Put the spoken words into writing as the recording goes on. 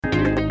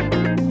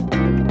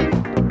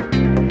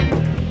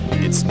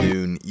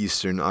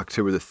Eastern,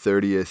 October the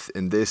 30th,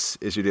 and this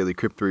is your daily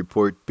crypto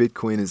report.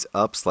 Bitcoin is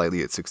up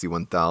slightly at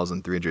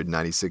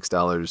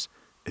 $61,396.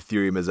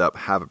 Ethereum is up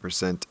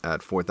 0.5%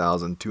 at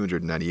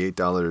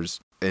 $4,298.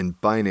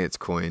 And Binance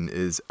Coin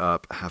is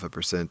up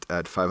 0.5%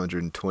 at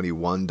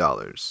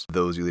 $521.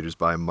 Those are leaders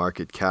by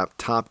market cap.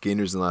 Top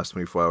gainers in the last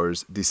 24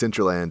 hours.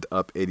 Decentraland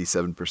up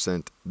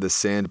 87%. The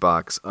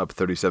Sandbox up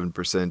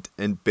 37%.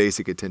 And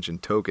Basic Attention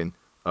Token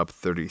up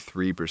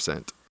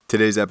 33%.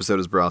 Today's episode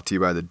is brought to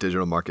you by the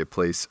digital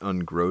marketplace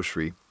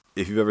Ungrocery.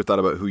 If you've ever thought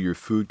about who your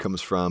food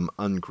comes from,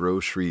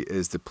 Ungrocery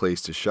is the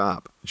place to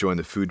shop. Join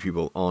the food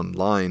people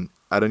online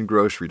at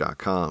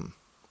ungrocery.com.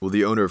 Well,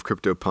 the owner of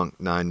CryptoPunk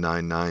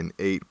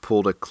 9998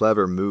 pulled a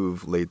clever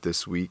move late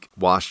this week,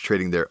 wash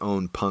trading their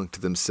own punk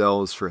to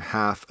themselves for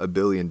 $500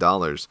 million,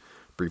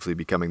 briefly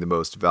becoming the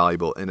most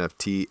valuable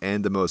NFT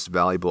and the most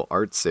valuable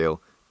art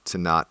sale to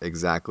not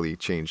exactly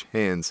change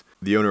hands.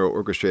 The owner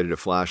orchestrated a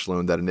flash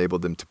loan that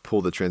enabled them to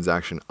pull the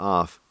transaction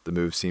off. The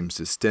move seems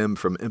to stem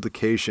from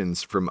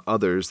implications from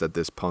others that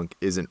this punk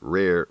isn't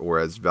rare or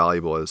as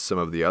valuable as some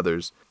of the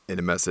others. In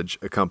a message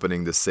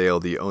accompanying the sale,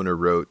 the owner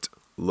wrote,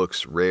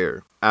 "Looks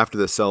rare." After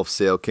the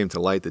self-sale came to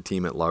light, the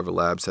team at Larva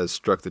Labs has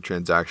struck the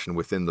transaction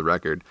within the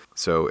record,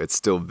 so it's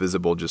still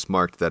visible, just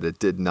marked that it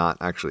did not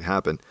actually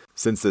happen.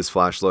 Since this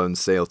flash loan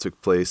sale took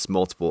place,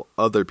 multiple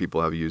other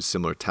people have used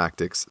similar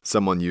tactics.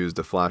 Someone used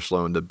a flash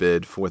loan to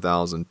bid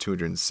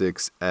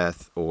 4,206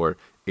 ETH or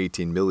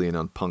 18 million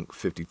on Punk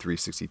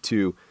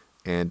 5362,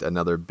 and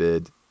another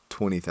bid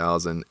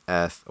 20,000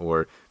 ETH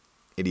or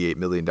 $88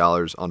 million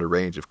on a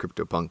range of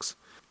CryptoPunks.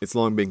 It's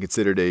long been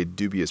considered a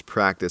dubious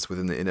practice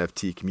within the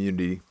NFT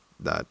community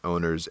that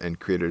owners and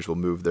creators will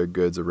move their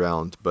goods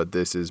around, but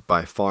this is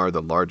by far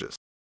the largest.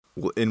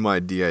 Well,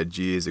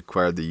 NYDIG has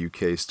acquired the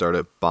UK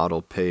startup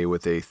BottlePay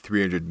with a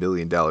 $300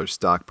 million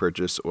stock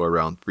purchase, or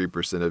around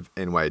 3% of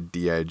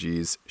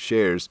NYDIG's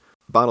shares.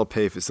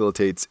 BottlePay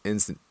facilitates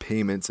instant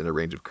payments in a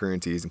range of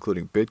currencies,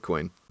 including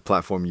Bitcoin. The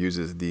platform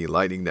uses the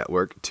Lightning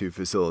Network to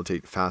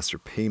facilitate faster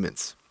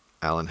payments.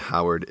 Alan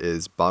Howard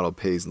is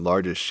BottlePay's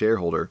largest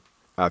shareholder,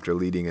 after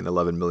leading an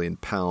 £11 million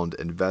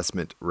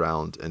investment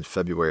round in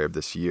February of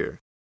this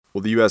year.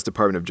 Well, the U.S.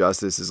 Department of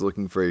Justice is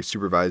looking for a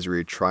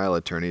supervisory trial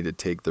attorney to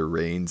take the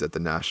reins at the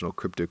National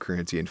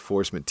Cryptocurrency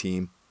Enforcement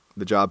Team.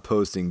 The job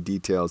posting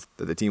details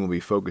that the team will be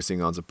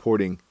focusing on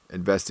supporting,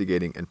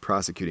 investigating, and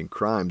prosecuting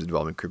crimes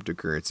involving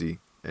cryptocurrency,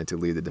 and to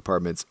lead the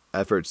department's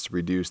efforts to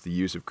reduce the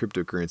use of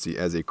cryptocurrency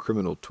as a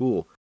criminal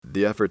tool.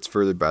 The efforts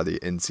furthered by the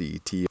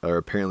NCET are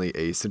apparently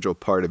a central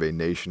part of a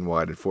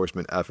nationwide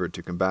enforcement effort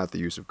to combat the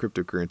use of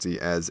cryptocurrency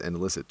as an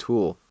illicit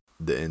tool.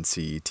 The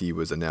NCET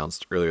was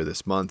announced earlier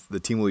this month.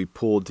 The team will be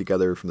pulled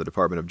together from the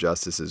Department of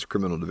Justice's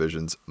Criminal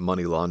Division's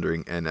Money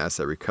Laundering and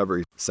Asset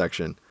Recovery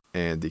section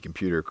and the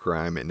Computer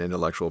Crime and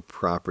Intellectual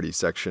Property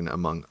section,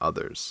 among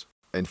others.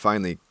 And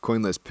finally,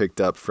 CoinList picked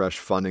up fresh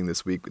funding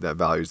this week that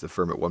values the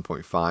firm at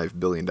 $1.5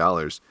 billion.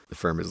 The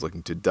firm is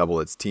looking to double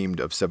its team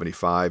of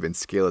 75 and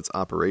scale its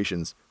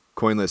operations.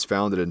 CoinList,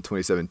 founded in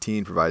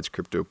 2017, provides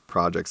crypto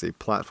projects a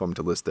platform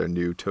to list their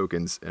new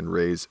tokens and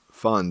raise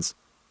funds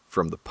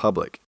from the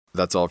public.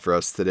 That's all for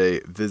us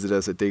today. Visit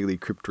us at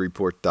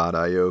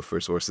dailycryptoreport.io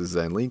for sources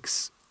and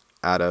links.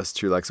 Add us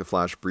to your Alexa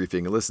Flash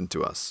briefing and listen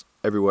to us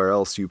everywhere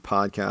else you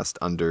podcast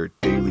under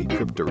Daily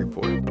Crypto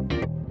Report.